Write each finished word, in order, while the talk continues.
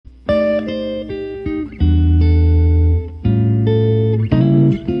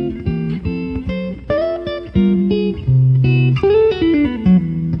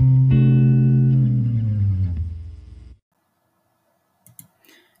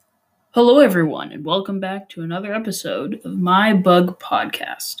Hello, everyone, and welcome back to another episode of My Bug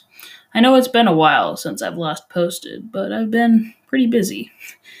Podcast. I know it's been a while since I've last posted, but I've been pretty busy.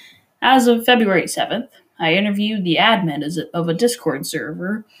 As of February 7th, I interviewed the admin of a Discord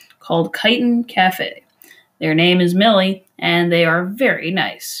server called Chitin Café. Their name is Millie, and they are very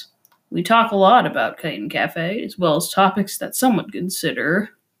nice. We talk a lot about Chitin Café, as well as topics that some would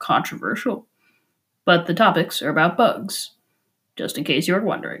consider controversial. But the topics are about bugs, just in case you were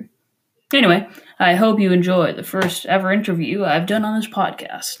wondering. Anyway, I hope you enjoy the first ever interview I've done on this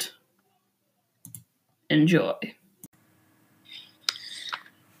podcast. Enjoy.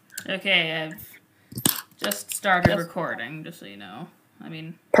 Okay, I've just started recording, just so you know.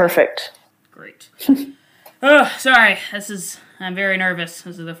 Perfect. Great. Oh, sorry. I'm very nervous.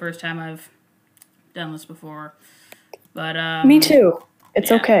 This is the first time I've done this before. But, Me too.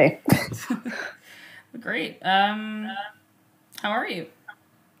 It's okay. Great. How are you?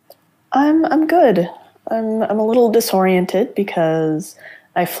 I'm good. I'm a little disoriented because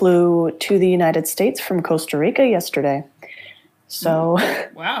I flew to the United States from Costa Rica yesterday. So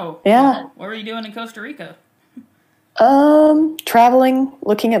Wow. yeah. What were you doing in Costa Rica? Traveling,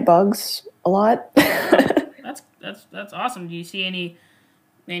 looking at bugs a lot. That's awesome. Do you see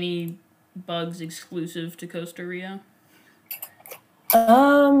any bugs exclusive to Costa Rica?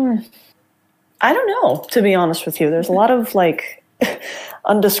 I don't know, to be honest with you. There's a lot of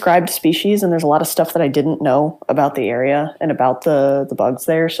undescribed species, and there's a lot of stuff that I didn't know about the area and about the bugs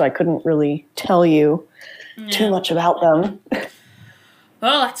there, so I couldn't really tell you too much about them.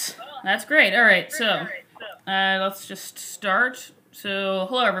 Well, that's great. All right, so let's just start. So,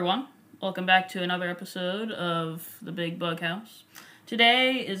 hello everyone. Welcome back to another episode of The Big Bug House.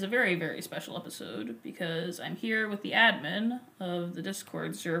 Today is a very, very special episode because I'm here with the admin of the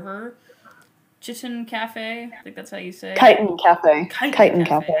Discord server, Chitin Café. I think that's how you say it. Chitin Café. Chitin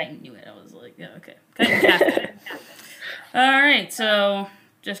Café. I knew it. I was like, yeah, okay. Chitin Café. All right, so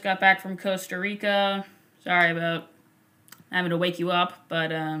just got back from Costa Rica. Sorry about having to wake you up,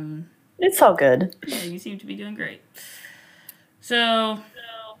 but It's all good. yeah, you seem to be doing great. So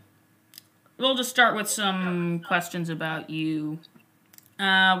we'll just start with some questions about you.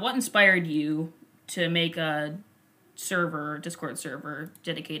 What inspired you to make a Discord server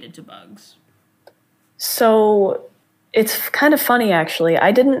dedicated to bugs? So it's kind of funny, actually.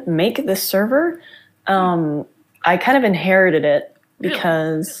 I didn't make this server. I kind of inherited it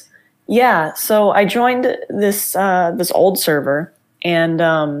because, yeah. So I joined this old server, and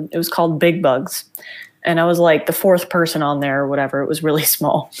it was called Big Bugs, and I was like the fourth person on there or whatever. It was really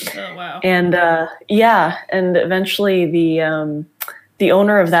small. Oh wow! And yeah, and eventually the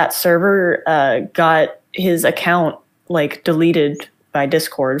owner of that server got his account deleted by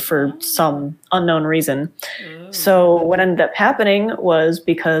Discord for some unknown reason. Ooh. So what ended up happening was,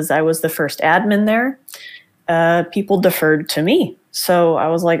 because I was the first admin there, people deferred to me. So I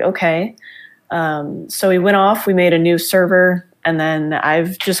was like, okay. So we went off, we made a new server, and then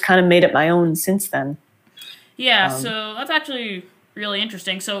I've just kind of made it my own since then. Yeah, so that's actually really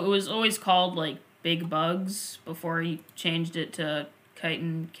interesting. So it was always called Big Bugs before he changed it to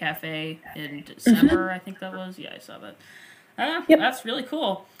Chitin Cafe in December, I think that was. Yeah, I saw that. Yep. That's really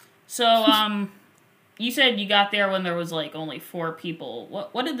cool. So, you said you got there when there was only 4 people.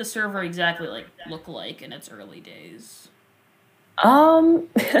 What did the server exactly look like in its early days? Well,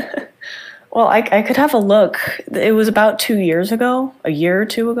 I could have a look. It was about 2 years ago, a year or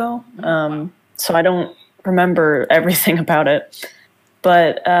two ago. Wow. So I don't remember everything about it.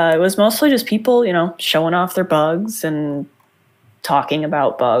 But it was mostly just people, showing off their bugs and talking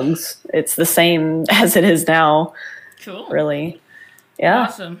about bugs. It's the same as it is now. Cool. Really. Yeah.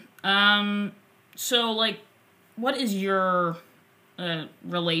 Awesome. So, what is your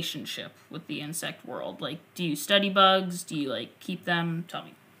relationship with the insect world? Do you study bugs? Do you, keep them? Tell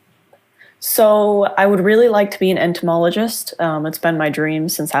me. So I would really like to be an entomologist. It's been my dream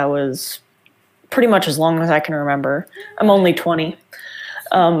since I was pretty much as long as I can remember. I'm only 20.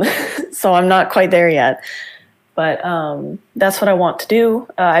 So I'm not quite there yet. But that's what I want to do.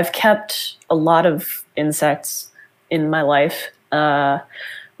 I've kept a lot of insects in my life.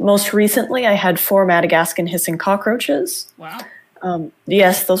 Most recently, I had 4 Madagascan hissing cockroaches. Wow.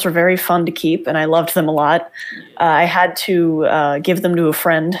 Yes, those were very fun to keep, and I loved them a lot. I had to give them to a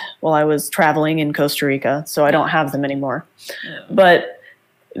friend while I was traveling in Costa Rica, so I don't have them anymore. Yeah. But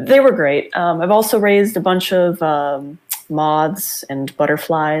they were great. I've also raised a bunch of moths and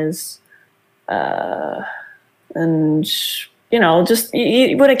butterflies. And just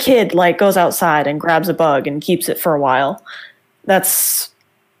when a kid goes outside and grabs a bug and keeps it for a while, that's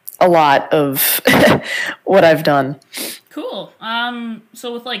a lot of what I've done. Cool.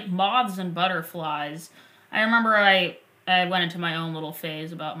 So with like moths and butterflies, I remember I went into my own little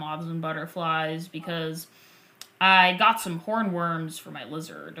phase about moths and butterflies because I got some hornworms for my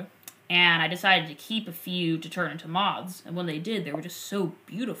lizard, and I decided to keep a few to turn into moths. And when they did, they were just so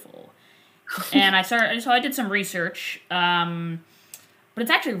beautiful. And I did some research, but it's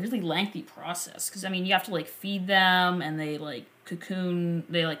actually a really lengthy process because I mean you have to like feed them, and they like cocoon,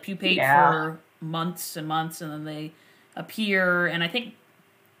 they like pupate for months and months, and then they appear. And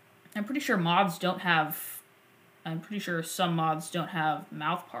I'm pretty sure moths don't have. I'm pretty sure some moths don't have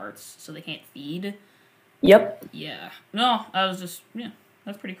mouth parts, so they can't feed. Yep. Yeah. No, that's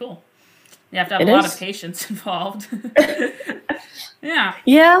pretty cool. You have to have a lot of patience involved. Yeah.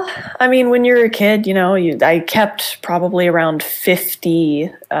 Yeah. I mean, when you're a kid, I kept probably around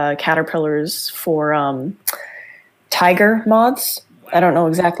 50 caterpillars for tiger moths. Wow. I don't know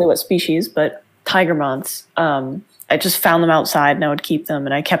exactly what species, but tiger moths. I just found them outside and I would keep them,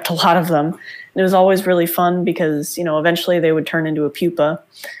 and I kept a lot of them. And it was always really fun because, eventually they would turn into a pupa.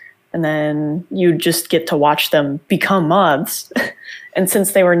 And then you'd just get to watch them become moths. And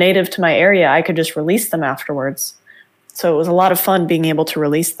since they were native to my area, I could just release them afterwards. So it was a lot of fun being able to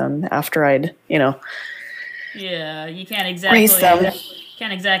release them after I'd, Yeah, you can't exactly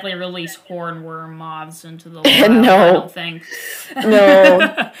release hornworm moths into the wild, No. I don't think.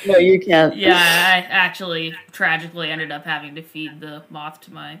 No, you can't. Yeah, I actually tragically ended up having to feed the moth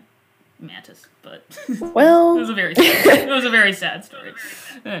to my mantis, but well, it was a very sad story.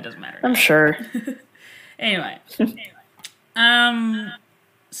 It doesn't matter. I'm sure. Anyway,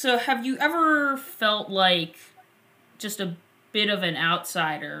 so have you ever felt like just a bit of an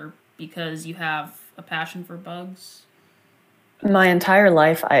outsider because you have a passion for bugs? My entire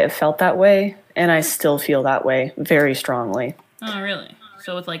life I have felt that way, and I still feel that way very strongly. Oh, really?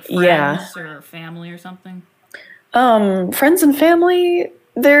 So with like friends or family or something? Friends and family,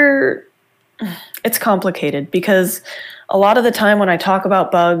 it's complicated because a lot of the time when I talk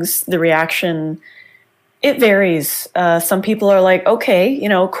about bugs, the reaction, it varies. Some people are like, okay,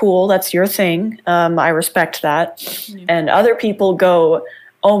 cool, that's your thing. I respect that. Mm-hmm. And other people go,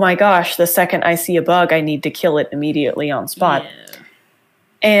 oh my gosh, the second I see a bug, I need to kill it immediately on spot. Yeah.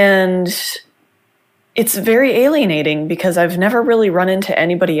 And it's very alienating because I've never really run into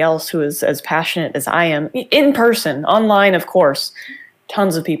anybody else who is as passionate as I am. In person, online, of course,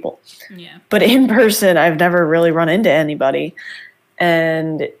 tons of people. Yeah. But in person, I've never really run into anybody.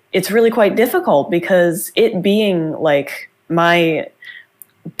 And it's really quite difficult because it being like my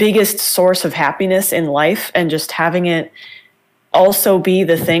biggest source of happiness in life, and just having it also be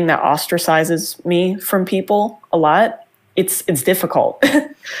the thing that ostracizes me from people a lot, it's difficult.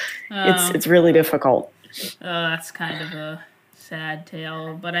 It's really difficult. That's kind of a sad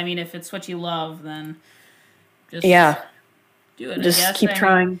tale. But I mean, if it's what you love, then just do it. Just keep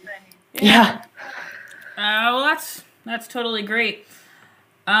trying. Yeah. Well, that's totally great.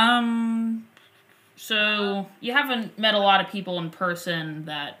 So you haven't met a lot of people in person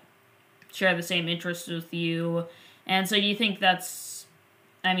that share the same interests with you, and so do you think that's,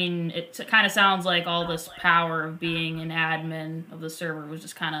 I mean, it kind of sounds like all this power of being an admin of the server was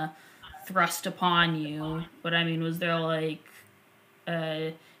just kind of thrust upon you, but I mean, was there like,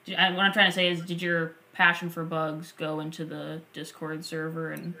 what I'm trying to say is, did your passion for bugs go into the Discord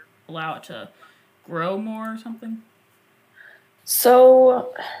server and allow it to grow more or something?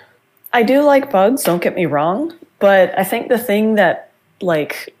 So, I do like bugs, don't get me wrong, but I think the thing that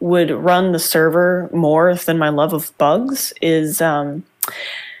would run the server more than my love of bugs is I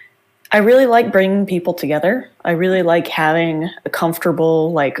really like bringing people together. I really like having a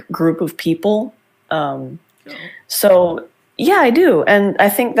comfortable group of people. So yeah, I do, and I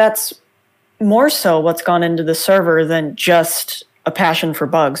think that's more so what's gone into the server than just a passion for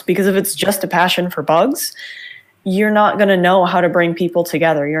bugs. Because if it's just a passion for bugs, you're not going to know how to bring people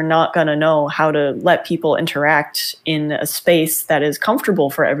together. You're not going to know how to let people interact in a space that is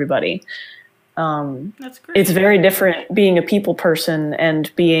comfortable for everybody. That's great. It's very different being a people person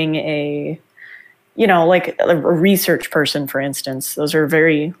and being a research person, for instance. Those are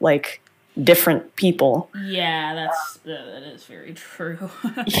very different people. Yeah, that is very true.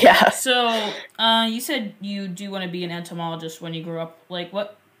 Yeah. So, you said you do want to be an entomologist when you grow up.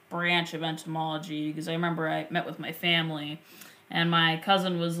 What branch of entomology? Because I remember I met with my family, and my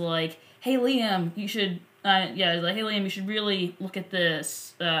cousin was like, "Hey Liam, you should you should really look at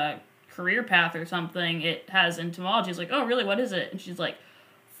this career path or something. It has entomology." I was like, "Oh, really? What is it?" And she's like,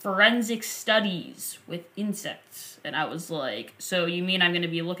 "Forensic studies with insects." And I was like, "So you mean I'm going to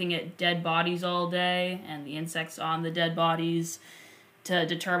be looking at dead bodies all day and the insects on the dead bodies?" to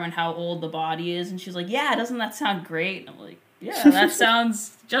determine how old the body is, and she's like, "Yeah, doesn't that sound great?" And I'm like, "Yeah, that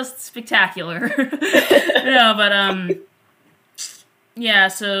sounds just spectacular." But yeah.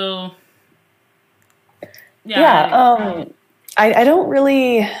 So yeah. I don't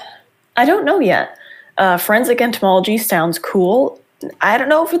really. I don't know yet. Forensic entomology sounds cool. I don't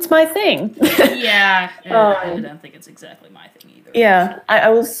know if it's my thing. Yeah, I don't think it's exactly my thing either. Yeah, I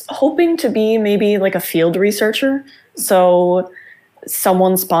was hoping to be maybe like a field researcher. So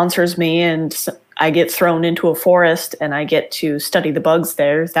someone sponsors me and I get thrown into a forest and I get to study the bugs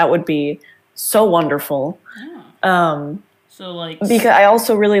there. That would be so wonderful. Yeah. So like, because I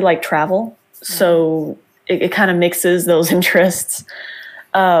also really like travel. So it kind of mixes those interests.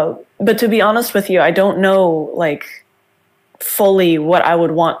 But to be honest with you, I don't know like fully what I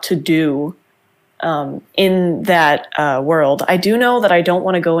would want to do in that world. I do know that I don't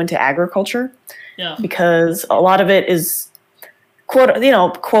want to go into agriculture because a lot of it is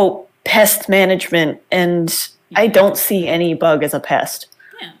quote pest management, and I don't see any bug as a pest.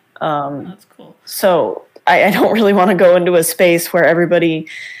 Yeah, that's cool. So I don't really want to go into a space where everybody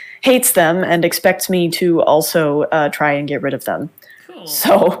hates them and expects me to also try and get rid of them. Cool.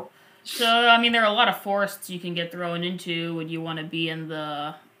 So I mean, there are a lot of forests you can get thrown into. Would you want to be in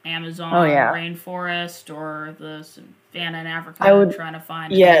the Amazon rainforest or the savannah in Africa trying to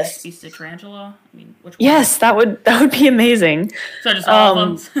find a species of tarantula? I mean, which one? Yes, that would be amazing. So just all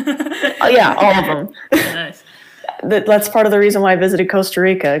of them? Yeah, all of them. Nice. That's part of the reason why I visited Costa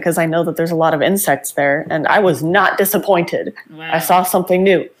Rica, because I know that there's a lot of insects there, and I was not disappointed. Wow. I saw something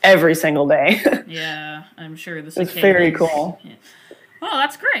new every single day. Yeah, I'm sure this is very cool. Yeah. Oh,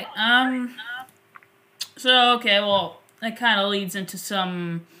 that's great. So, okay, well, that kind of leads into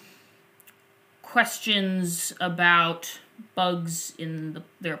some questions about bugs in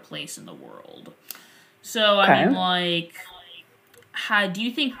their place in the world. So, I mean, like, do you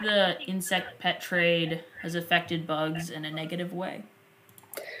think the insect pet trade has affected bugs in a negative way?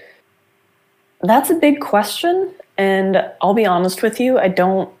 That's a big question, and I'll be honest with you,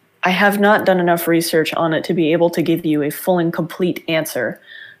 I have not done enough research on it to be able to give you a full and complete answer.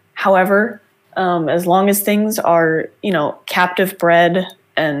 However, as long as things are, captive bred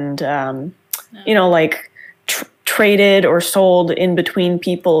and, like traded or sold in between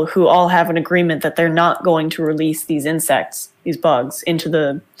people who all have an agreement that they're not going to release these insects, these bugs,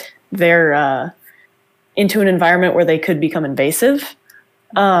 into into an environment where they could become invasive,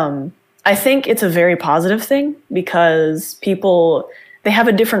 I think it's a very positive thing because people, they have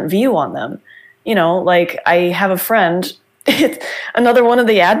a different view on them. Like I have a friend, another one of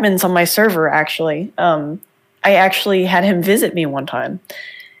the admins on my server, actually. I actually had him visit me one time,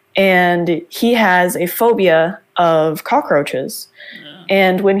 and he has a phobia of cockroaches. Yeah.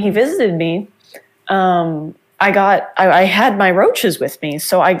 And when he visited me, I had my roaches with me,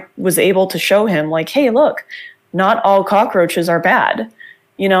 so I was able to show him like, hey, look, not all cockroaches are bad,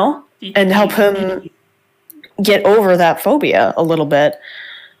 and help him get over that phobia a little bit.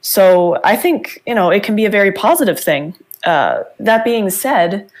 So I think, it can be a very positive thing. That being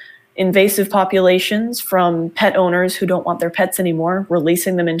said, invasive populations from pet owners who don't want their pets anymore,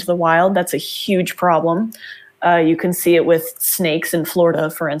 releasing them into the wild, that's a huge problem. You can see it with snakes in Florida,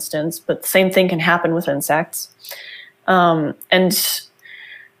 for instance, but the same thing can happen with insects. And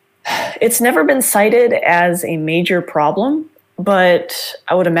it's never been cited as a major problem, but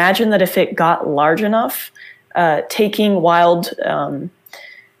I would imagine that if it got large enough, taking wild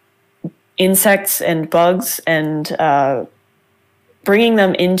insects and bugs and bringing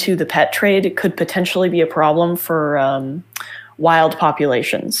them into the pet trade could potentially be a problem for wild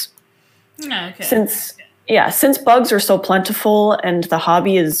populations. Okay. Since bugs are so plentiful and the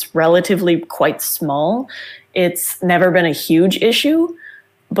hobby is relatively quite small, it's never been a huge issue.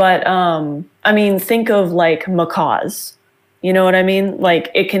 But I mean, think of like macaws. You know what I mean?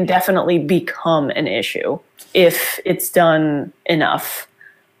 Like it can definitely become an issue if it's done enough.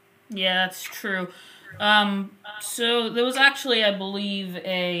 Yeah, that's true. So there was actually, I believe,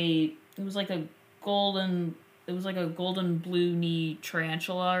 it was like a golden blue knee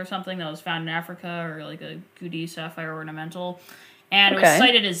tarantula or something that was found in Africa, or like a Goody sapphire ornamental, and it was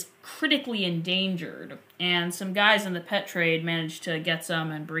cited as critically endangered. And some guys in the pet trade managed to get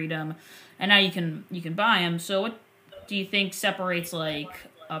some and breed them, and now you can buy them. So what do you think separates like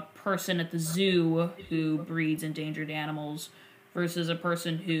a person at the zoo who breeds endangered animals versus a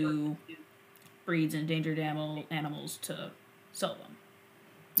person who breeds endangered animals to sell them?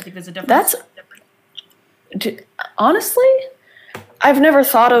 I think there's a difference. Honestly, I've never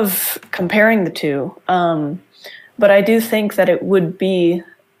thought of comparing the two. But I do think that it would be,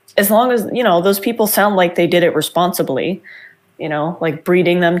 as long as, those people sound like they did it responsibly, like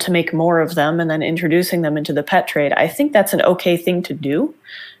breeding them to make more of them and then introducing them into the pet trade. I think that's an okay thing to do,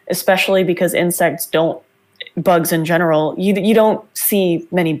 especially because bugs in general, you don't see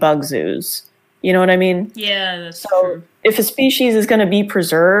many bug zoos. You know what I mean? Yeah, that's So true. if a species is going to be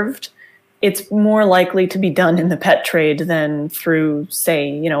preserved, it's more likely to be done in the pet trade than through,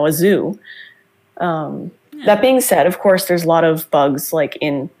 say, a zoo. That being said, of course, there's a lot of bugs like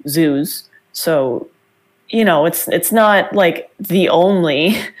in zoos. So, it's not like the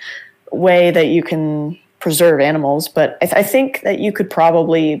only way that you can preserve animals, but I think that you could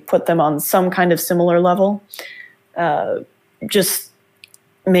probably put them on some kind of similar level. Just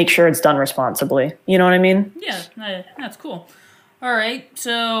make sure it's done responsibly. You know what I mean? Yeah, that's cool. All right,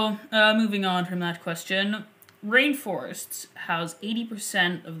 so moving on from that question. Rainforests house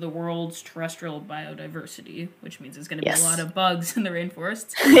 80% of the world's terrestrial biodiversity, which means there's going to be a lot of bugs in the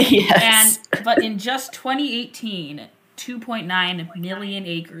rainforests. Yes. But in just 2018, 2.9 million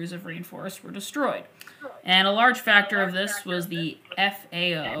acres of rainforest were destroyed. And a large factor of this was the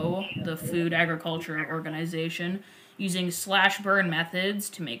FAO, the Food Agriculture Organization, using slash-burn methods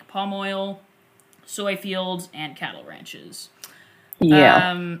to make palm oil, soy fields, and cattle ranches.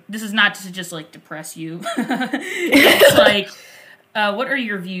 Yeah. This is not to just like depress you. It's like, what are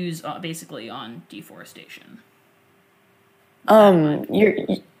your views basically on deforestation?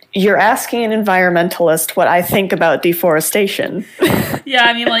 You're asking an environmentalist what I think about deforestation. Yeah,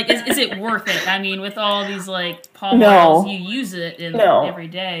 I mean, like, is it worth it? I mean, with all these like palm oils, you use it every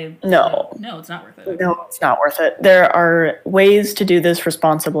day. No, it's not worth it. No, it's not worth it. There are ways to do this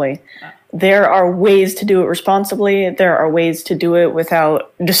responsibly. There are ways to do it responsibly. There are ways to do it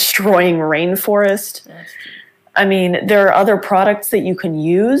without destroying rainforest. That's true. I mean, there are other products that you can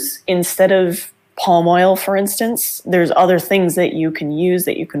use instead of palm oil, for instance. There's other things that you can use,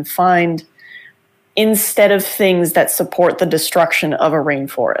 that you can find, instead of things that support the destruction of a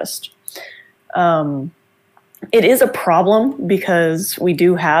rainforest. It is a problem because we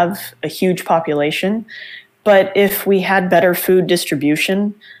do have a huge population, but if we had better food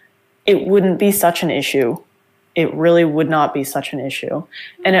distribution, it wouldn't be such an issue. It really would not be such an issue.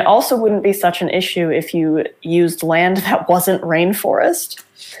 And it also wouldn't be such an issue if you used land that wasn't rainforest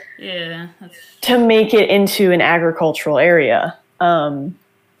to make it into an agricultural area. Of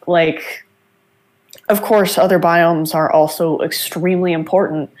course, other biomes are also extremely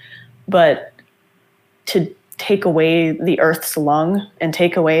important, but to take away the Earth's lung and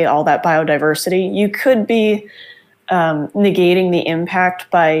take away all that biodiversity, you could be negating the impact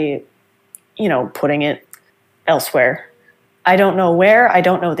by putting it elsewhere. I don't know where. I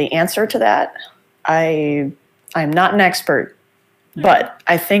don't know the answer to that. I'm not an expert, but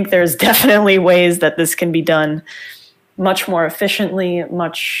I think there's definitely ways that this can be done much more efficiently,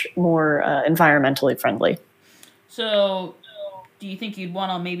 much more environmentally friendly. So, do you think you'd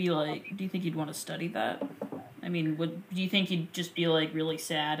want to study that? I mean, do you think you'd just be like really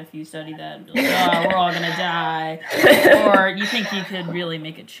sad if you studied that and be like, oh, we're all gonna die? Or you think you could really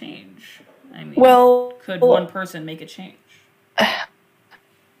make a change? I mean, could one person make a change? I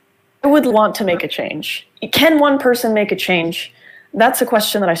would want to make a change. Can one person make a change? That's a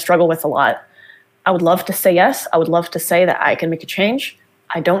question that I struggle with a lot. I would love to say yes. I would love to say that I can make a change.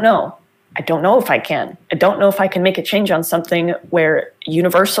 I don't know. I don't know if I can. I don't know if I can make a change on something where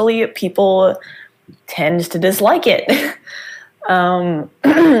universally people tend to dislike it,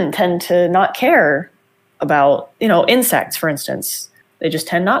 tend to not care about, insects, for instance. They just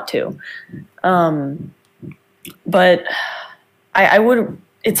tend not to. But I would,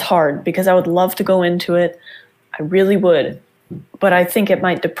 it's hard because I would love to go into it. I really would. But I think it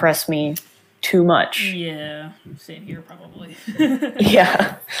might depress me too much. Yeah, same here probably.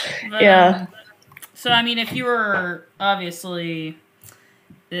 Yeah. But, yeah. So, I mean, if you were obviously,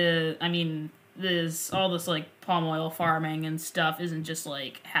 there's all this like palm oil farming and stuff isn't just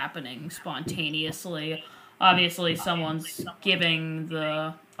like happening spontaneously. Obviously, someone's giving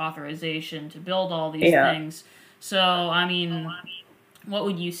the authorization to build all these things. So, I mean, what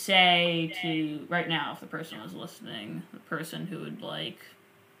would you say to, right now, if the person was listening, the person who would, like,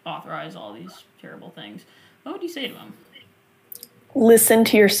 authorize all these terrible things, what would you say to them? Listen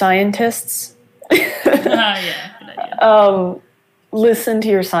to your scientists. Yeah, good idea. Listen to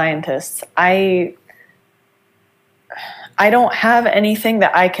your scientists. I don't have anything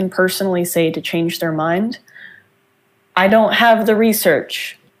that I can personally say to change their mind. I don't have the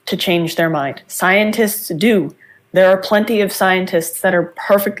research to change their mind. Scientists do. There are plenty of scientists that are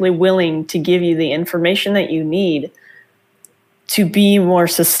perfectly willing to give you the information that you need to be more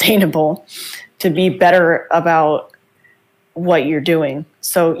sustainable, to be better about what you're doing.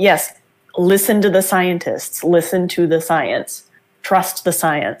 So yes, listen to the scientists, listen to the science. trust the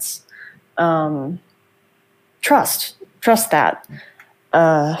science. Trust that.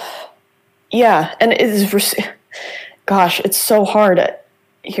 Yeah, and gosh, it's so hard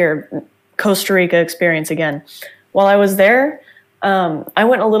here. Costa Rica experience again. While I was there, I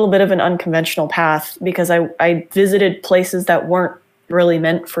went a little bit of an unconventional path because I visited places that weren't really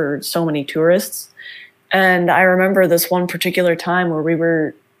meant for so many tourists. And I remember this one particular time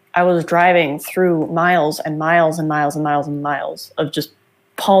where I was driving through miles and miles and miles and miles and miles of just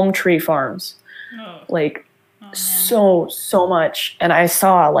palm tree farms. Oh. Like so much. And I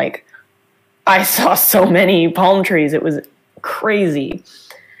saw so many palm trees. It was crazy.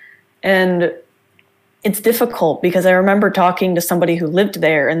 And it's difficult because I remember talking to somebody who lived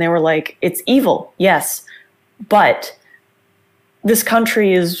there and they were like, it's evil, yes, but this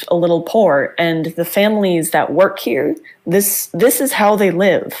country is a little poor and the families that work here, this is how they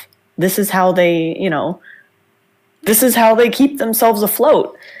live. This is how they, this is how they keep themselves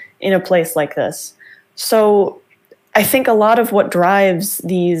afloat in a place like this. So I think a lot of what drives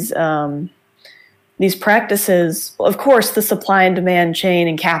these practices, of course, the supply and demand chain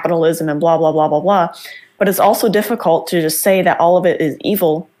and capitalism and blah, blah, blah, blah, blah. But it's also difficult to just say that all of it is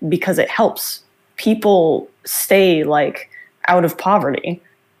evil because it helps people stay out of poverty.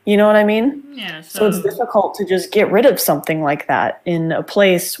 You know what I mean? Yeah. So it's difficult to just get rid of something like that in a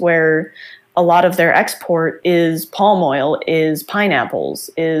place where a lot of their export is palm oil, is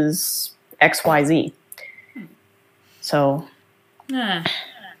pineapples, is XYZ. So. Yeah.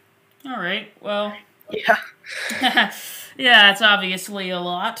 All right. Well. Yeah. Yeah, it's obviously a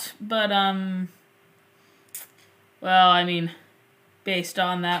lot, but well, I mean, based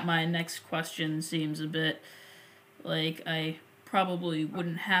on that, my next question seems a bit like I probably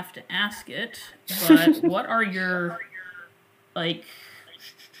wouldn't have to ask it, but what are your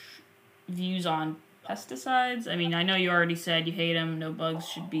views on pesticides? I mean, I know you already said you hate them, no bugs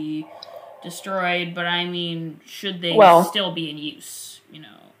should be destroyed, but I mean, should they still be in use,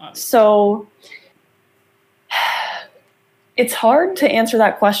 obviously. So it's hard to answer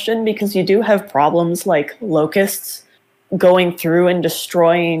that question because you do have problems like locusts going through and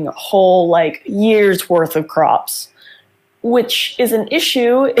destroying whole years worth of crops, which is an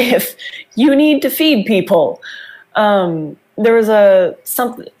issue if you need to feed people. There was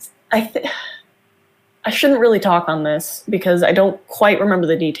something I shouldn't really talk on this because I don't quite remember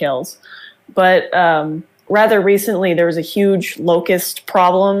the details, but rather recently there was a huge locust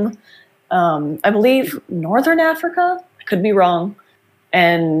problem. I believe Northern Africa, I could be wrong,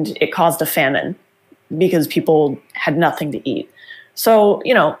 and it caused a famine because people had nothing to eat. So,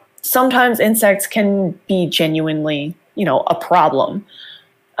 sometimes insects can be genuinely, a problem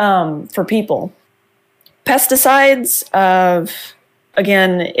for people. Pesticides,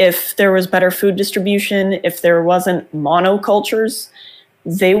 again, if there was better food distribution, if there wasn't monocultures,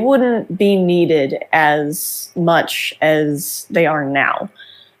 they wouldn't be needed as much as they are now.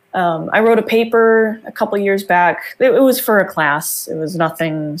 I wrote a paper a couple years back. It was for a class. It was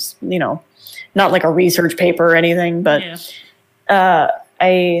nothing, not like a research paper or anything, but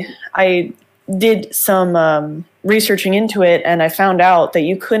I did some researching into it, and I found out that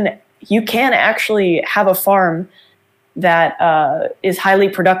you can actually have a farm that is highly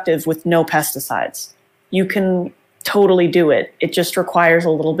productive with no pesticides. You can totally do it. It just requires a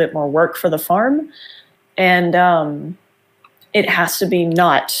little bit more work for the farm, and it has to be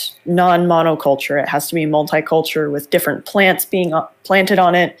not non-monoculture. It has to be multiculture with different plants being planted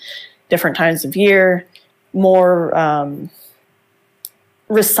on it, different times of year, more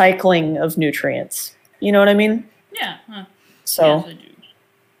recycling of nutrients. You know what I mean? Yeah. So, yes, I do.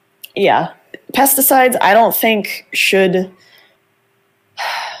 Yeah. Pesticides, I don't think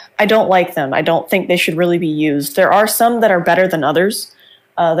I don't like them. I don't think they should really be used. There are some that are better than others.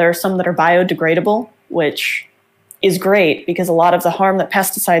 There are some that are biodegradable, which is great because a lot of the harm that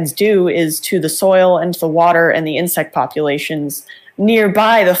pesticides do is to the soil and to the water and the insect populations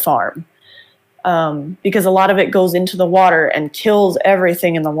nearby the farm. Because a lot of it goes into the water and kills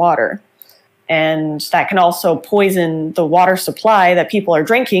everything in the water. And that can also poison the water supply that people are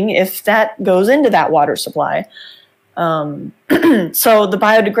drinking if that goes into that water supply. So the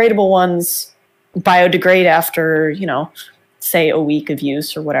biodegradable ones biodegrade after, say a week of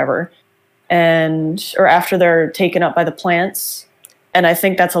use or whatever, or after they're taken up by the plants. And I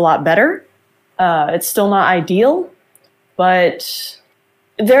think that's a lot better. It's still not ideal, but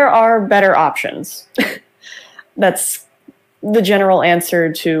there are better options. That's the general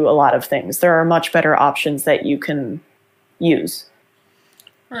answer to a lot of things. There are much better options that you can use.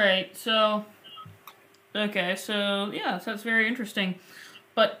 Right. So, okay. So, yeah, so that's very interesting.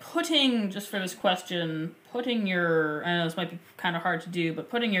 But just for this question, putting your, I know this might be kind of hard to do, but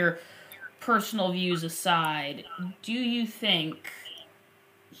putting your personal views aside, do you think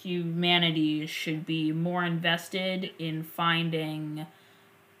humanity should be more invested in finding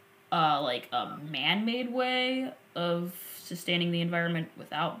like a man-made way of sustaining the environment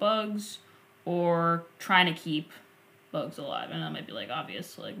without bugs, or trying to keep bugs alive? And that might be like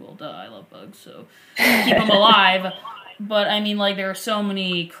obvious, like, well, duh, I love bugs, so keep them alive. But I mean, like, there are so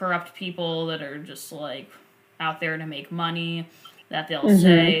many corrupt people that are just like out there to make money, that they'll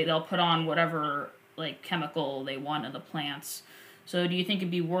say they'll put on whatever like chemical they want in the plants. So do you think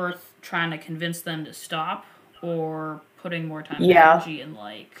it'd be worth trying to convince them to stop, or putting more time and energy in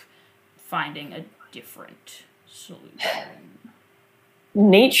like finding a different solution?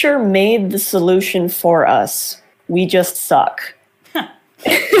 Nature made the solution for us. We just suck. Yeah,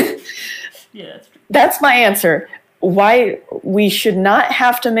 that's true. That's my answer. Why we should not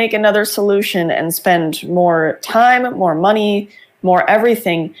have to make another solution and spend more time, more money, more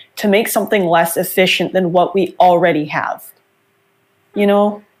everything to make something less efficient than what we already have. You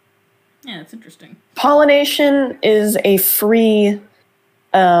know? Yeah, that's interesting. Pollination is a free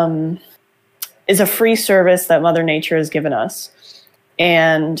service that Mother Nature has given us.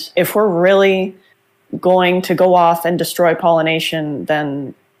 And if we're really going to go off and destroy pollination,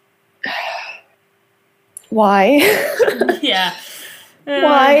 then why? Yeah.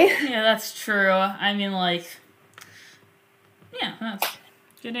 Why? Yeah, that's true. I mean, like, yeah, that's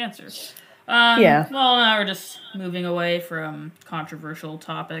a good answer. Yeah. Well, now we're just moving away from controversial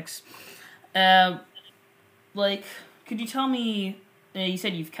topics. Like, could you tell me, you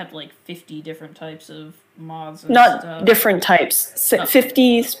said you've kept like 50 different types of moths and Not stuff. different types.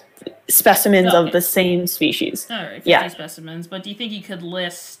 50 specimens of the same species. All right, 50 specimens. But do you think you could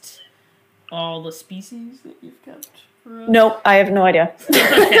list all the species that you've kept? Nope, I have no idea.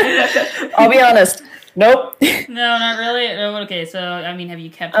 I'll be honest. Nope. No, not really. Okay, so, I mean, have you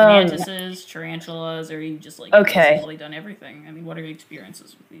kept mantises, tarantulas, or you just, like, basically done everything? I mean, what are your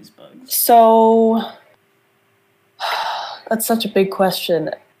experiences with these bugs? So, that's such a big question.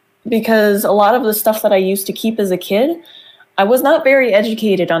 Because a lot of the stuff that I used to keep as a kid, I was not very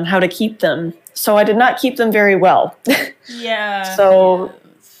educated on how to keep them. So I did not keep them very well. Yeah. So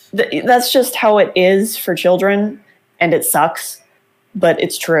that's just how it is for children. And it sucks, but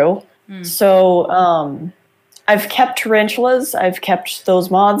it's true. So I've kept tarantulas. I've kept those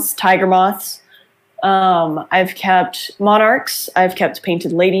moths, tiger moths. I've kept monarchs. I've kept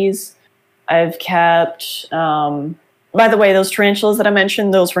painted ladies. I've kept... by the way, those tarantulas that I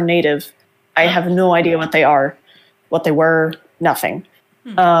mentioned, those were native. I have no idea what they are. What they were, nothing.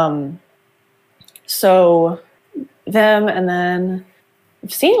 So them, and then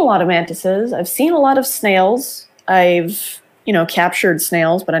I've seen a lot of mantises. I've seen a lot of snails. I've, captured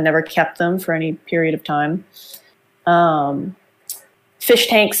snails, but I never kept them for any period of time. Fish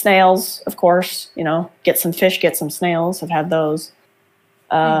tank snails, of course, get some fish, get some snails. I've had those.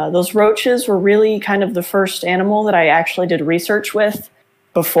 Those roaches were really kind of the first animal that I actually did research with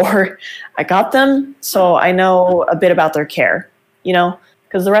before I got them. So I know a bit about their care,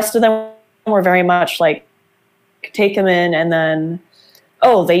 because the rest of them were very much like, take them in and then,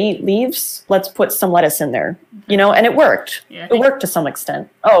 oh, they eat leaves. Let's put some lettuce in there, and it worked. Yeah, it worked to some extent.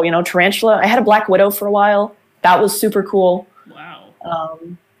 Oh, tarantula. I had a black widow for a while. That was super cool. Wow.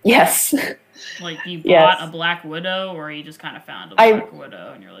 Yes. Like you bought a black widow, or you just kind of found a black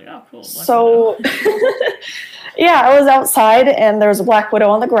widow and you're like, oh, cool. Widow. Yeah, I was outside and there was a black widow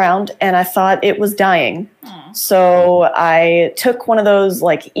on the ground and I thought it was dying. Aww. So I took one of those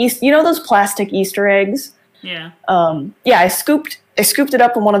like those plastic Easter eggs. Yeah. I scooped it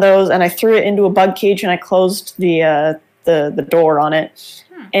up in one of those and I threw it into a bug cage and I closed the door on it.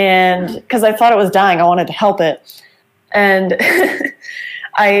 And because I thought it was dying, I wanted to help it. And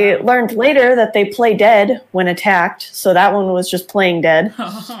I learned later that they play dead when attacked, so that one was just playing dead.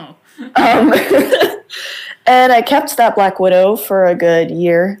 Oh. And I kept that black widow for a good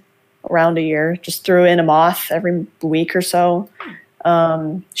year, around a year. Just threw in a moth every week or so.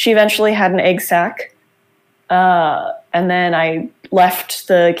 She eventually had an egg sac. And then I left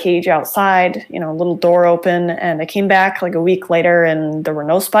the cage outside, a little door open, and I came back like a week later and there were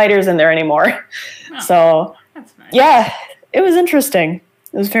no spiders in there anymore. Oh, so, that's nice. Yeah, it was interesting.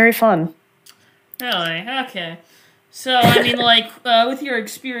 It was very fun. Really? Okay. So, I mean, like, with your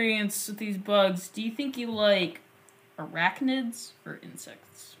experience with these bugs, do you think you like arachnids or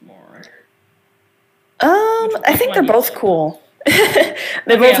insects more? I think they're both cool. They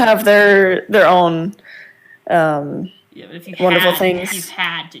both have their own but if wonderful things. If you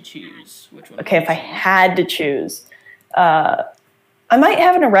had to choose, which one? Okay, if I had to choose, I might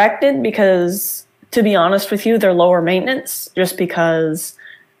have an arachnid because, to be honest with you, they're lower maintenance just because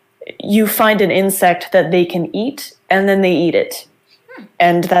you find an insect that they can eat and then they eat it.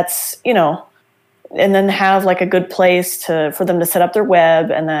 And that's, and then have like a good place for them to set up their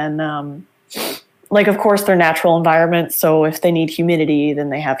web. And then, like, of course, their natural environment. So if they need humidity, then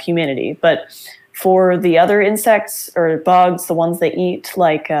they have humidity. But for the other insects or bugs, the ones they eat,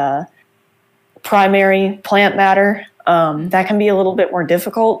 like primary plant matter, that can be a little bit more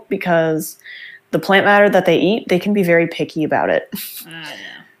difficult because the plant matter that they eat, they can be very picky about it.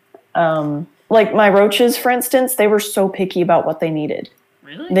 Like my roaches, for instance, they were so picky about what they needed.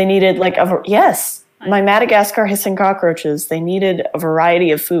 Really? They needed yes, my Madagascar hissing cockroaches, they needed a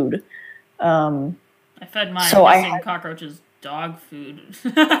variety of food. I fed my hissing cockroaches dog food.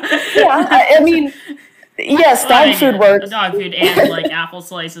 Yeah, I mean, yes, dog food works. Dog food and like apple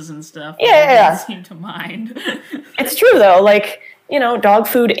slices and stuff. Yeah. They seem to mind. It's true though, like, dog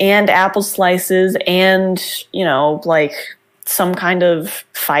food and apple slices and, like some kind of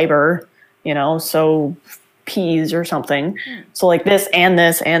fiber, so peas or something. So like this and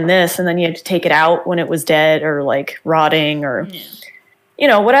this and this, and then you had to take it out when it was dead or like rotting or,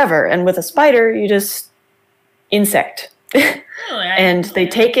 whatever. And with a spider, you just insect. Really? And they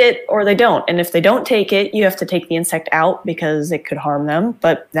take it or they don't. And if they don't take it, you have to take the insect out because it could harm them.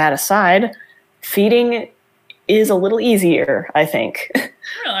 But that aside, feeding is a little easier, I think. Really?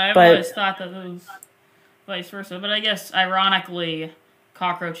 I've always thought that it was vice versa. But I guess, ironically,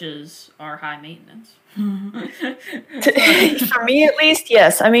 cockroaches are high maintenance. For me, at least,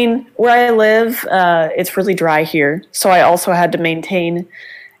 yes. I mean, where I live, it's really dry here. So I also had to maintain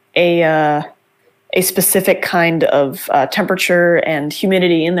a specific kind of temperature and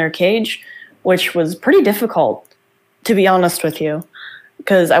humidity in their cage, which was pretty difficult, to be honest with you,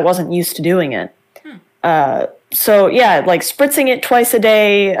 because I wasn't used to doing it. So yeah, like spritzing it twice a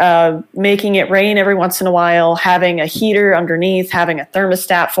day, making it rain every once in a while, having a heater underneath, having a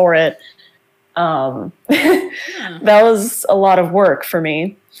thermostat for it. That was a lot of work for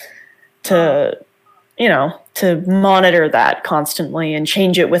me to monitor that constantly and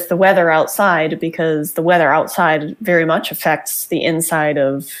change it with the weather outside, because the weather outside very much affects the inside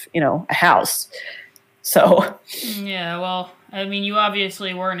of, a house. So. Yeah, well, I mean, you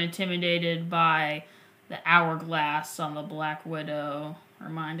obviously weren't intimidated by the hourglass on the Black Widow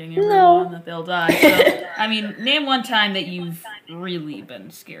reminding everyone that they'll die. So, I mean, name one time that you've really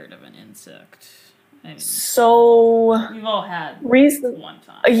been scared of an insect. I mean, so we've all had one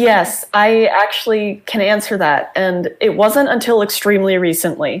time. Yes, I actually can answer that, and it wasn't until extremely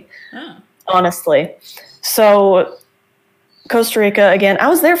recently, honestly. So, Costa Rica again. I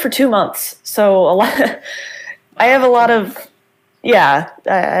was there for 2 months, so I have a lot of. Yeah,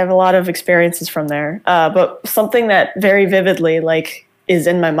 I have a lot of experiences from there. But something that very vividly, is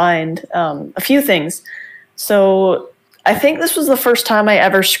in my mind, a few things. So I think this was the first time I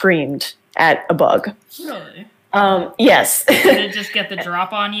ever screamed at a bug. Really? Yes. Did it just get the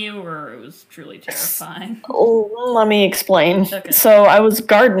drop on you, or it was truly terrifying? Let me explain. Okay. So I was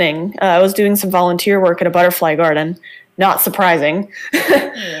gardening. I was doing some volunteer work at a butterfly garden. Not surprising.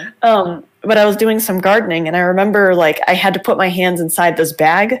 Yeah. But I was doing some gardening, and I remember I had to put my hands inside this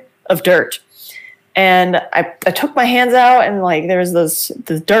bag of dirt. And I took my hands out, and there was this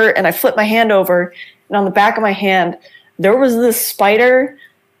dirt, and I flipped my hand over, and on the back of my hand, there was this spider.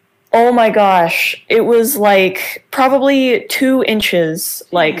 Oh my gosh. It was probably 2 inches,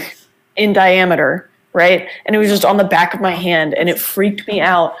 in diameter, right? And it was just on the back of my hand, and it freaked me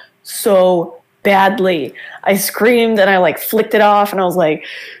out so badly. I screamed, and I flicked it off, and I was like,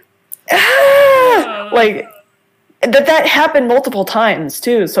 ah! That happened multiple times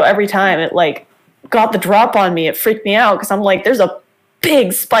too. So every time it got the drop on me, it freaked me out because I'm there's a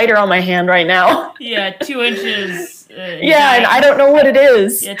big spider on my hand right now. Yeah, 2 inches. Yeah, and I don't know what it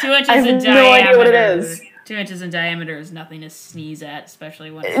is. Yeah, 2 inches I have in diameter. no idea what it is. 2 inches in diameter is nothing to sneeze at,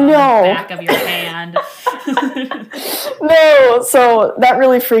 especially when it's on the back of your hand. No, so that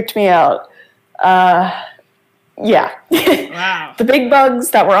really freaked me out. Yeah. Wow. The big bugs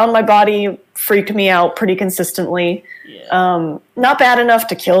that were on my body freaked me out pretty consistently. Yeah. Not bad enough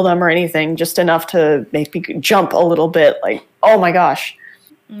to kill them or anything, just enough to make me jump a little bit. Oh my gosh,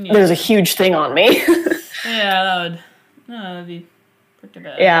 there's a huge thing on me. Yeah, that'd be pretty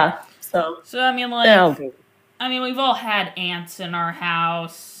bad. Yeah. So I mean, we've all had ants in our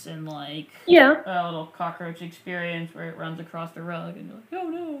house and a little cockroach experience where it runs across the rug and you're like, oh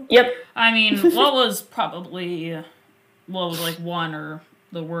no. Yep. I mean, what was one or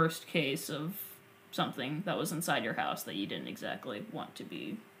the worst case of something that was inside your house that you didn't exactly want to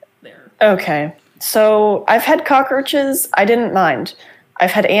be there? Okay. So I've had cockroaches. I didn't mind.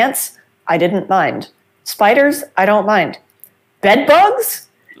 I've had ants. I didn't mind. Spiders. I don't mind. Bed bugs?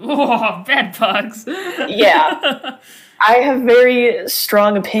 Oh, bed bugs. Yeah. I have very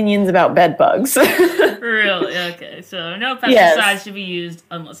strong opinions about bed bugs. Really? Okay. So no pesticides should be used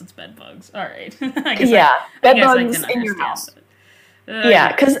unless it's bed bugs. All right. Bed bugs in your house.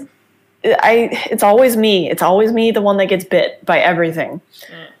 Yeah, because it's always me. It's always me, the one that gets bit by everything.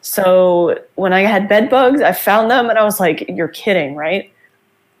 So when I had bed bugs, I found them and I was like, "You're kidding, right?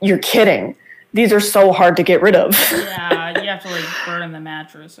 You're kidding. These are so hard to get rid of." Yeah, you have to like burn the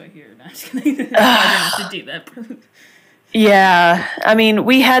mattress. I hear. I didn't have to do that. Yeah, I mean,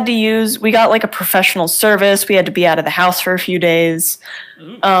 we got like a professional service. We had to be out of the house for a few days.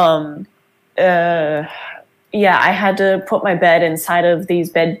 Yeah, I had to put my bed inside of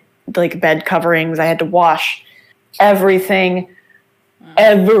these bed coverings. I had to wash everything.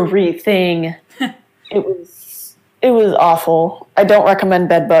 Everything. It was awful. I don't recommend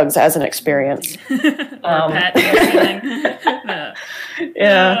bed bugs as an experience. Pet no.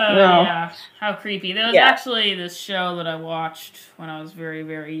 Yeah. How creepy. There was actually this show that I watched when I was very,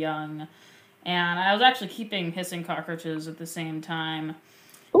 very young, and I was actually keeping hissing cockroaches at the same time.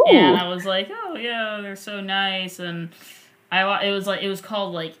 Ooh. And I was like, oh yeah, they're so nice, and it was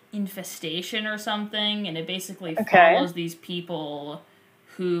called like Infestation or something, and it basically follows these people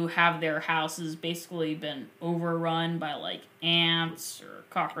who have their houses basically been overrun by like ants or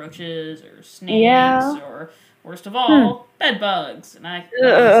cockroaches or snakes or worst of all, bed bugs. And I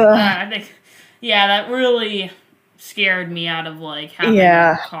think that really scared me out of like having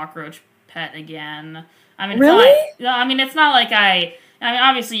a cockroach pet again. I mean, it's not like I mean,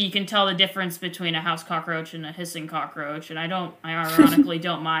 obviously you can tell the difference between a house cockroach and a hissing cockroach, and I ironically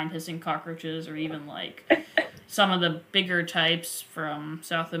don't mind hissing cockroaches or even like some of the bigger types from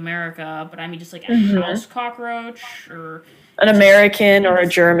South America, but I mean just like a house cockroach or an American or a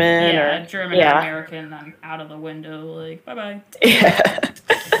German or German or American, I'm out of the window, like bye-bye. Yeah.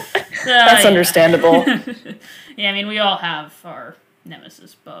 That's understandable. Yeah, I mean we all have our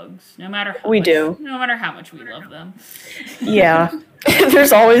nemesis bugs, no matter how much we love them. Yeah.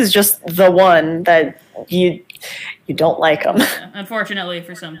 There's always just the one that you don't like them. Yeah. Unfortunately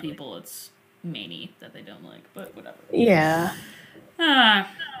for some people it's Maney that they don't like, but whatever. Yeah. Well,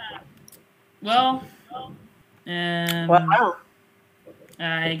 wow.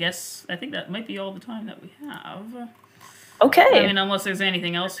 I think that might be all the time that we have. Okay. I mean, unless there's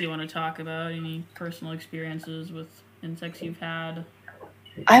anything else you want to talk about, any personal experiences with insects you've had.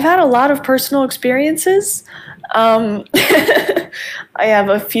 I've had a lot of personal experiences. I have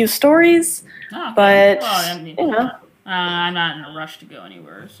a few stories, but I'm not in a rush to go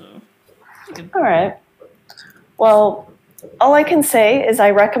anywhere, so. All right. Well, all I can say is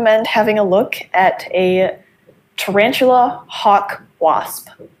I recommend having a look at a tarantula hawk wasp.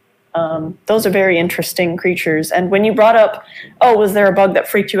 Those are very interesting creatures. And when you brought up, was there a bug that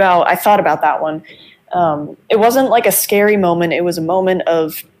freaked you out? I thought about that one. It wasn't like a scary moment. It was a moment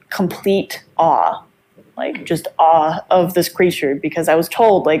of complete awe, like just awe of this creature, because I was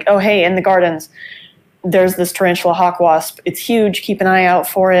told like, oh, hey, in the gardens, there's this tarantula hawk wasp. It's huge. Keep an eye out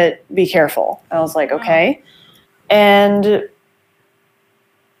for it. Be careful. I was like, okay. And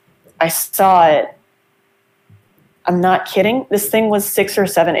I saw it. I'm not kidding. This thing was 6 or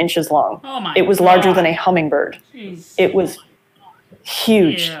 7 inches long. Oh my It was God. larger than a hummingbird. Jeez. It was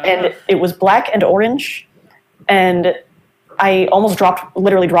huge. And it was black and orange. And I almost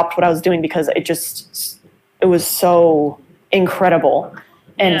literally dropped what I was doing because it was so incredible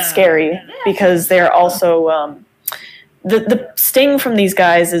and scary, because they're also the sting from these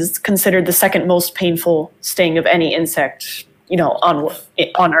guys is considered the second most painful sting of any insect,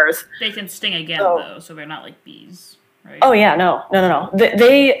 on Earth. They can sting again though, so they're not like bees, right? Oh yeah, no.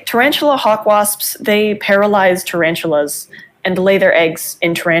 They tarantula hawk wasps, they paralyze tarantulas and lay their eggs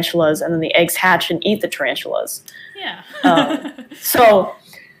in tarantulas, and then the eggs hatch and eat the tarantulas. Yeah. So,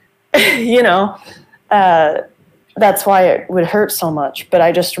 that's why it would hurt so much. But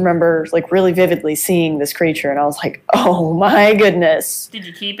I just remember like really vividly seeing this creature, and I was like, oh my goodness. Did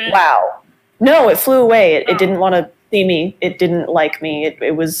you keep it? Wow. No, it flew away. It didn't want to see me. It didn't like me.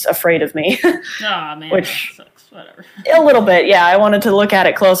 It was afraid of me. Oh man, which that sucks. Whatever. A little bit, yeah. I wanted to look at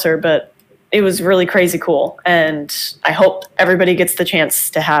it closer, but it was really crazy cool. And I hope everybody gets the chance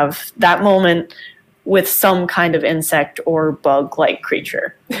to have that moment with some kind of insect or bug-like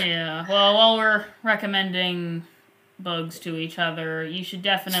creature. Yeah, well, while we're recommending bugs to each other, you should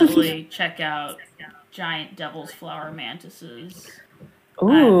definitely check out giant devil's flower mantises.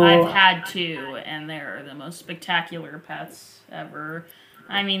 Ooh. I've had 2, and they're the most spectacular pets ever.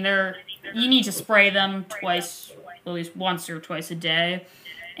 I mean, you need to spray them twice, at least once or twice a day.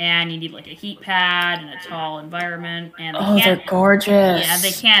 And you need like a heat pad and a tall environment. And they're gorgeous. Yeah,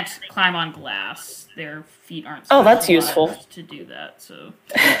 they can't climb on glass. Their feet aren't that's useful to do that. So,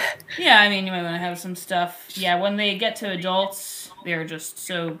 yeah, I mean, you might want to have some stuff. Yeah, when they get to adults, they're just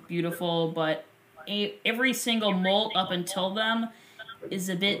so beautiful. But every single molt up until them is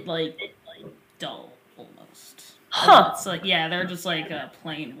a bit like dull almost. Huh. It's like, yeah, they're just like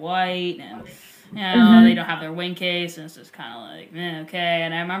plain white and. They don't have their wing case, and it's just kind of like, okay.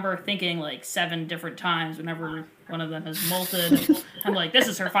 And I remember thinking like 7 different times whenever one of them has molted, I'm like, this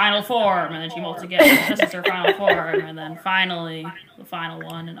is her final form, and then she molts again. This is her final form, and then finally the final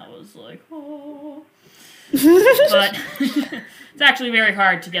one, and I was like, oh. But it's actually very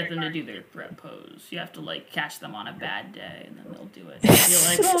hard to get them to do their threat pose. You have to like catch them on a bad day, and then they'll do it. And you'll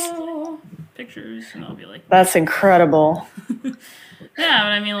be like, oh, pictures, and they'll be like, that's incredible. Yeah,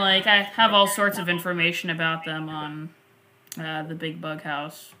 but I mean, like, I have all sorts of information about them on the Big Bug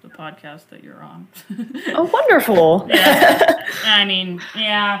House, the podcast that you're on. Oh, wonderful. Yeah. I mean,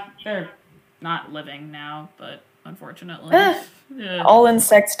 yeah, they're not living now, but unfortunately. Yeah. All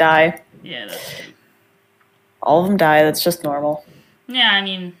insects die. Yeah, that's true. All of them die, that's just normal. Yeah, I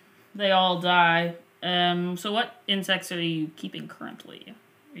mean, they all die. So what insects are you keeping currently?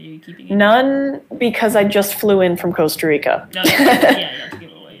 Are you keeping none because I just flew in from Costa Rica. No, yeah, to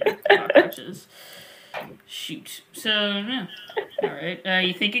give away cockroaches. Shoot. So, yeah. All right. Are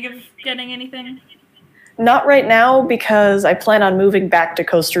you thinking of getting anything? Not right now because I plan on moving back to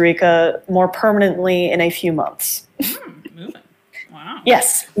Costa Rica more permanently in a few months. Moving. Wow.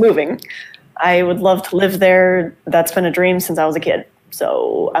 Yes, moving. I would love to live there. That's been a dream since I was a kid.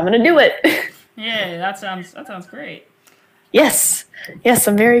 So I'm going to do it. Yeah, that sounds great. Yes,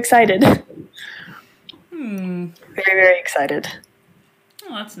 I'm very excited. Very, very excited.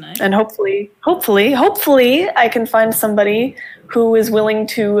 Oh, that's nice. And hopefully, I can find somebody who is willing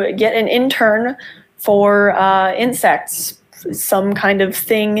to get an intern for insects, some kind of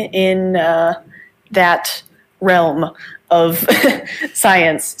thing in that realm of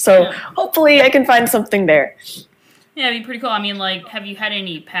science. So hopefully I can find something there. Yeah, it'd be pretty cool. I mean, like, have you had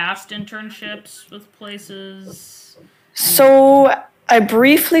any past internships with places? So I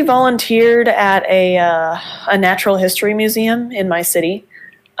briefly volunteered at a natural history museum in my city,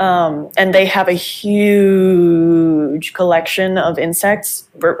 and they have a huge collection of insects.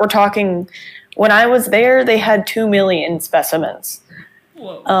 We're talking, when I was there, they had 2 million specimens.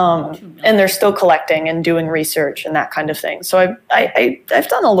 Whoa, and they're still collecting and doing research and that kind of thing. So I've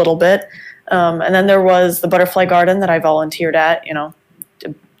done a little bit. And then there was the butterfly garden that I volunteered at,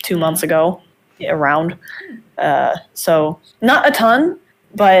 2 months ago, around. So not a ton,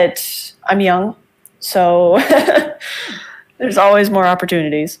 but I'm young, so there's always more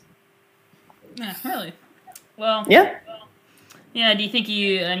opportunities. Yeah, really? Well, yeah. Yeah, do you think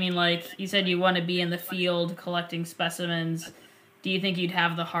you said you want to be in the field collecting specimens. Do you think you'd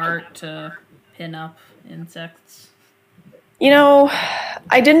have the heart to pin up insects?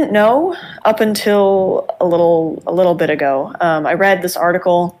 I didn't know up until a little bit ago. I read this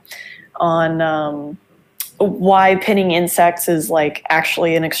article on why pinning insects is like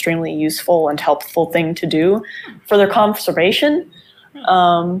actually an extremely useful and helpful thing to do for their conservation.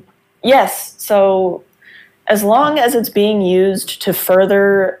 Yes, so as long as it's being used to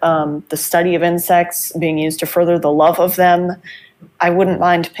further the study of insects, being used to further the love of them, I wouldn't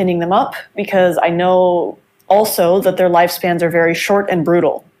mind pinning them up because I know also that their lifespans are very short and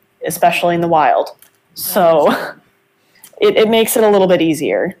brutal, especially in the wild. So it makes it a little bit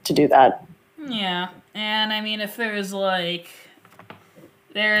easier to do that. Yeah. And I mean, if there's like,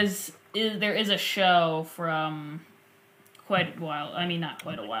 there is a show from quite a while. I mean, not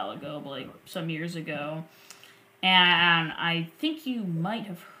quite a while ago, but like some years ago, and I think you might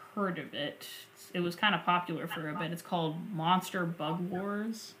have heard of it. It was kind of popular for a bit. It's called Monster Bug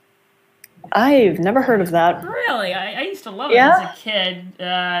Wars. I've never heard of that. Really, I used to love it as a kid.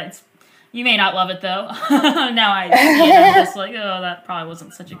 You may not love it though. Now I see it, I'm just like, oh, that probably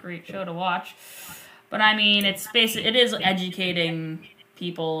wasn't such a great show to watch. But I mean, it is educating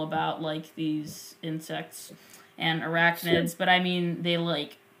people about like these insects and arachnids. But I mean, they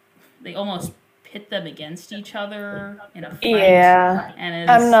almost pit them against each other in a fight. Yeah, and it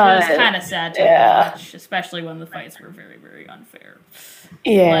was kind of sad to watch, especially when the fights were very, very unfair.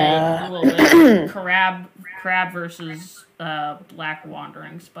 Yeah, like a little bit crab versus black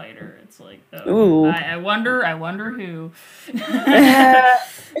wandering spider. It's like, oh, I wonder who.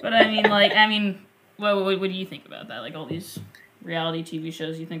 But I mean, what do you think about that? Like all these reality TV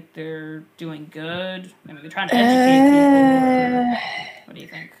shows, you think they're doing good? I mean, they're trying to educate people, What do you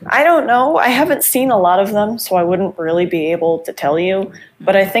think? I don't know. I haven't seen a lot of them, so I wouldn't really be able to tell you.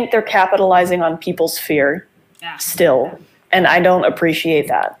 But I think they're capitalizing on people's fear still. And I don't appreciate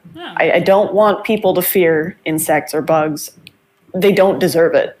that. Yeah. I don't want people to fear insects or bugs. They don't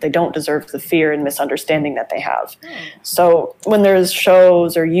deserve it. They don't deserve the fear and misunderstanding that they have. So when there's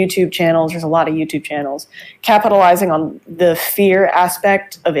shows or YouTube channels, there's a lot of YouTube channels, capitalizing on the fear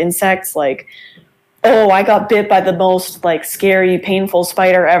aspect of insects, like, oh, I got bit by the most like scary, painful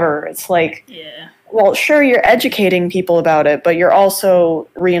spider ever. It's like, Yeah. well, sure, you're educating people about it, but you're also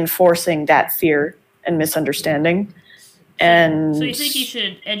reinforcing that fear and misunderstanding. And So you think you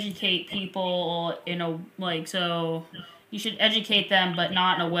should educate people in a like so you should educate them, but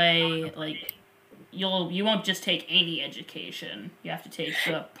not in a way like you won't just take any education. You have to take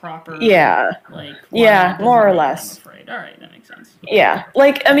the proper like yeah, more or less. I'm afraid. All right, that makes sense. Yeah,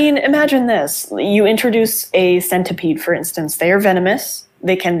 like I mean, imagine this: you introduce a centipede, for instance. They are venomous.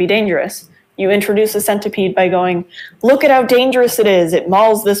 They can be dangerous. You introduce a centipede by going, "Look at how dangerous it is! It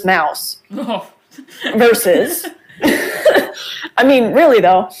mauls this mouse." Oh. Versus. I mean, really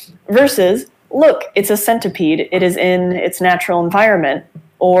though, versus, look, it's a centipede. It is in its natural environment.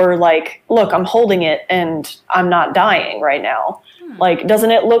 Or like, look, I'm holding it and I'm not dying right now. Like, doesn't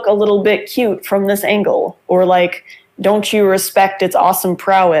it look a little bit cute from this angle? Or like, don't you respect its awesome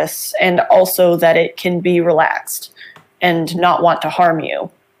prowess and also that it can be relaxed and not want to harm you?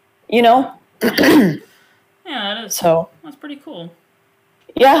 You know? Yeah, that is. So that's pretty cool.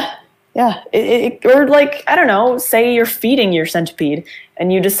 Yeah. Yeah, or like, I don't know, say you're feeding your centipede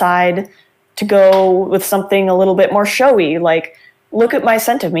and you decide to go with something a little bit more showy, like, look at my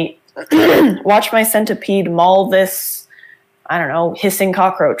centipede, watch my centipede maul this, I don't know, hissing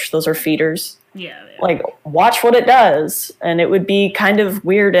cockroach. Those are feeders. Yeah. Like, watch what it does. And it would be kind of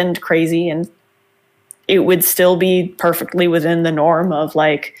weird and crazy, and it would still be perfectly within the norm of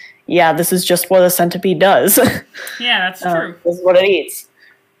like, yeah, this is just what a centipede does. Yeah, that's true. This is what it eats.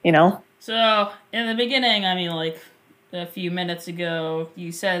 You know? So, in the beginning, I mean, like, a few minutes ago,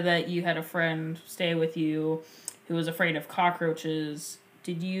 you said that you had a friend stay with you who was afraid of cockroaches.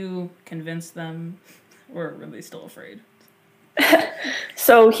 Did you convince them, or were they still afraid?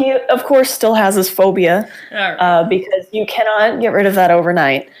 So he, of course, still has his phobia, because you cannot get rid of that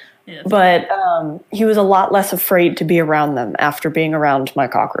overnight. Yeah, but he was a lot less afraid to be around them after being around my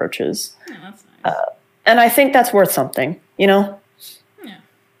cockroaches. Yeah, that's nice. And I think that's worth something, you know?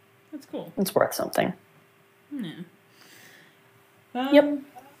 Cool. It's worth something. Yeah. Yep.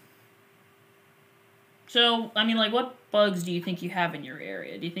 So, I mean, like, what bugs do you think you have in your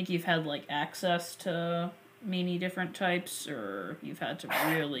area? Do you think you've had, like, access to many different types, or you've had to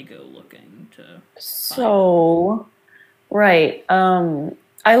really go looking to So, right.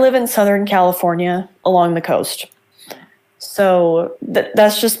 I live in Southern California along the coast. So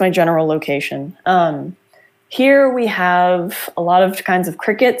that's just my general location. Here we have a lot of kinds of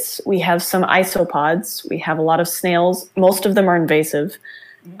crickets. We have some isopods. We have a lot of snails. Most of them are invasive.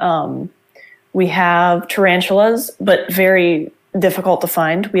 We have tarantulas, but very difficult to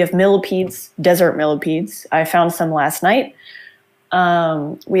find. We have millipedes, desert millipedes. I found some last night.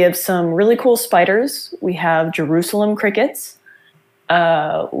 We have some really cool spiders. We have Jerusalem crickets.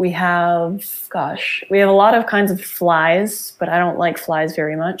 We have a lot of kinds of flies, but I don't like flies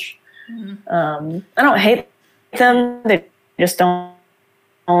very much. I don't hate them. They just don't,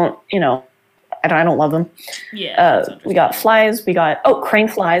 you know, I don't love them. Yeah. We got flies. We got, crane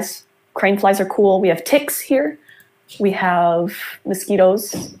flies. Crane flies are cool. We have ticks here. We have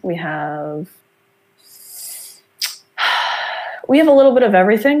mosquitoes. We have a little bit of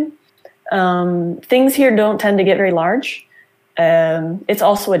everything. Things here don't tend to get very large. It's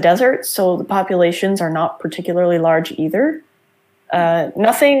also a desert, so the populations are not particularly large either.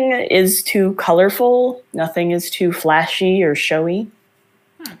 Nothing is too colorful. Nothing is too flashy or showy.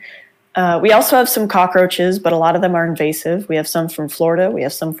 We also have some cockroaches, but a lot of them are invasive. We have some from Florida. We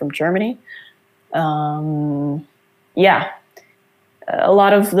have some from Germany. A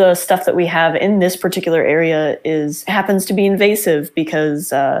lot of the stuff that we have in this particular area happens to be invasive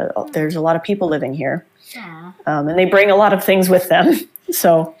because there's a lot of people living here. And they bring a lot of things with them.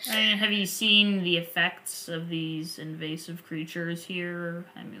 So, I mean, have you seen the effects of these invasive creatures here?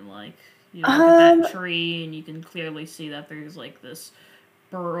 I mean, like, you look at that tree and you can clearly see that there's like this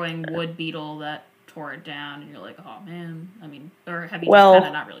burrowing wood beetle that tore it down, and you're like, oh man. I mean, or have you just kind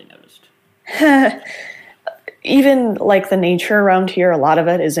of not really noticed? Even like the nature around here, a lot of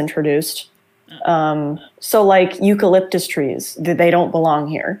it is introduced. So like eucalyptus trees, they don't belong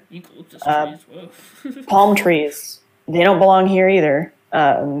here. Eucalyptus trees, whoa. Palm trees, they don't belong here either.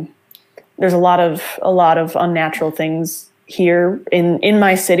 There's a lot of unnatural things here in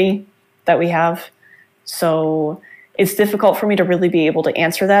my city that we have. So it's difficult for me to really be able to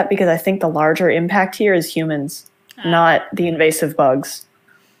answer that because I think the larger impact here is humans, not the invasive bugs.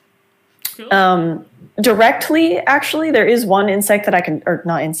 Cool. Directly, actually, there is one insect that I can, or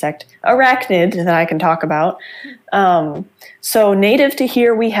not insect, arachnid that I can talk about. So native to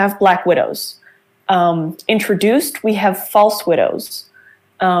here, we have black widows. Introduced, we have false widows.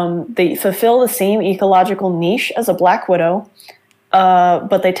 They fulfill the same ecological niche as a black widow,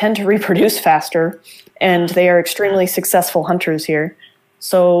 but they tend to reproduce faster, and they are extremely successful hunters here.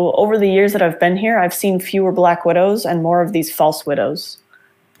 So over the years that I've been here, I've seen fewer black widows and more of these false widows.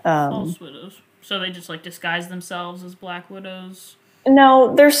 False widows. So they just like disguise themselves as black widows?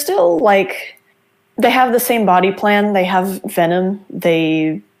 No, they're still like, they have the same body plan. They have venom.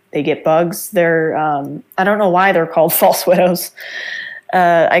 They get bugs. They're I don't know why they're called false widows.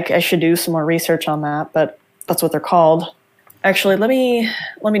 I should do some more research on that, but that's what they're called. Actually, let me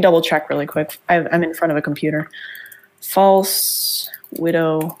double check really quick. I'm in front of a computer. False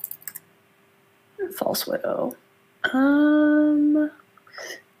widow. False widow.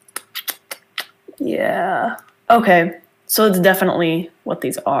 Yeah. Okay. So it's definitely what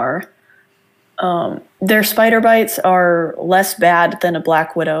these are. Their spider bites are less bad than a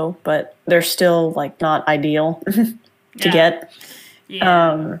black widow, but they're still like not ideal to get.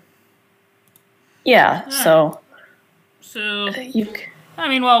 Yeah. Yeah. So I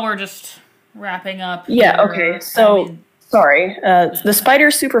mean, while we're just wrapping up. Yeah. here, Okay. So sorry. The spider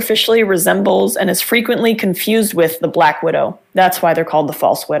superficially resembles and is frequently confused with the black widow. That's why they're called the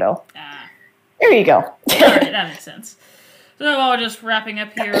false widow. There you go. All right, that makes sense. So while we're just wrapping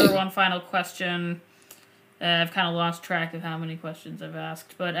up here, one final question. I've kind of lost track of how many questions I've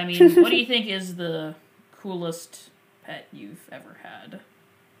asked, but I mean, what do you think is the coolest pet you've ever had?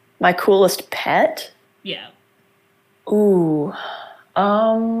 My coolest pet? Yeah. Ooh.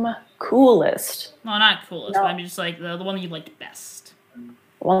 Coolest. Well, not coolest, but I mean just like the one that you liked best.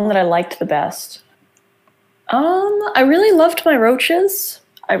 One that I liked the best. I really loved my roaches.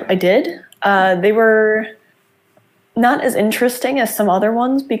 I did. They were not as interesting as some other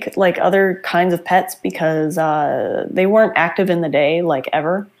ones, because like other kinds of pets, because they weren't active in the day, like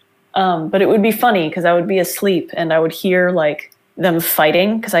ever. But it would be funny because I would be asleep and I would hear like them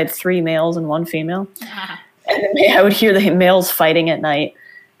fighting because I had 3 males and 1 female. And I would hear the males fighting at night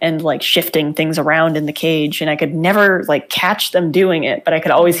and like shifting things around in the cage, and I could never like catch them doing it, but I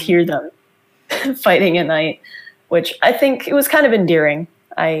could always hear them fighting at night, which I think it was kind of endearing.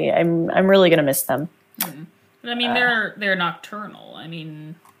 I'm really gonna miss them. Mm-hmm. But I mean, they're nocturnal. I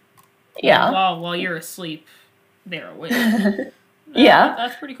mean, yeah. While you're asleep, they're awake. Yeah,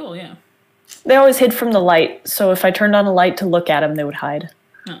 that's pretty cool. Yeah. They always hid from the light, so if I turned on a light to look at them, they would hide.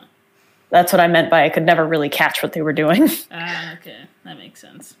 Huh. That's what I meant by I could never really catch what they were doing. Okay, that makes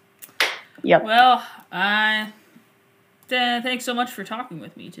sense. Yep. Well, thanks so much for talking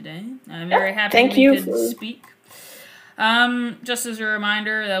with me today. I'm very happy Thank we you could for... speak. Just as a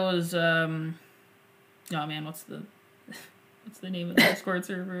reminder, that was oh man, what's the name of the Discord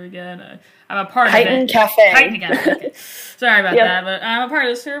server again? I'm a part of it. Chitin Café. Chitin Café. Okay. Sorry about that, but I'm a part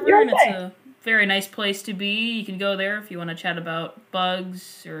of the server, You're and okay. it's a very nice place to be. You can go there if you want to chat about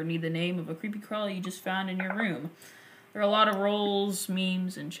bugs or need the name of a creepy crawler you just found in your room. There are a lot of roles,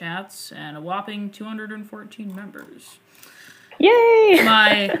 memes, and chats, and a whopping 214 members. Yay!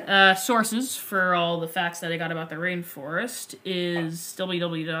 My sources for all the facts that I got about the rainforest is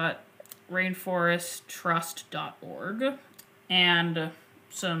www.rainforesttrust.org. And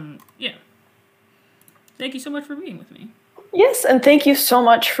thank you so much for being with me. Yes, and thank you so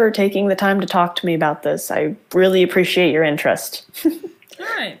much for taking the time to talk to me about this. I really appreciate your interest. All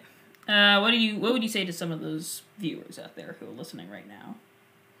right. What would you say to some of those viewers out there who are listening right now?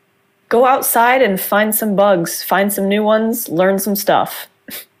 Go outside and find some bugs, find some new ones, learn some stuff.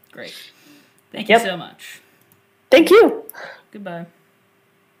 Great. Thank you so much. Thank you. Goodbye.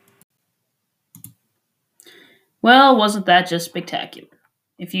 Well, wasn't that just spectacular?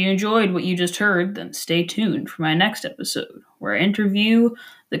 If you enjoyed what you just heard, then stay tuned for my next episode, where I interview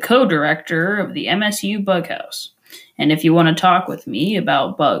the co-director of the MSU Bug House. And if you want to talk with me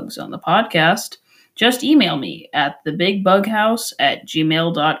about bugs on the podcast, just email me at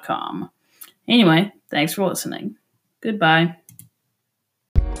thebigbughouse@gmail.com. Anyway, thanks for listening. Goodbye.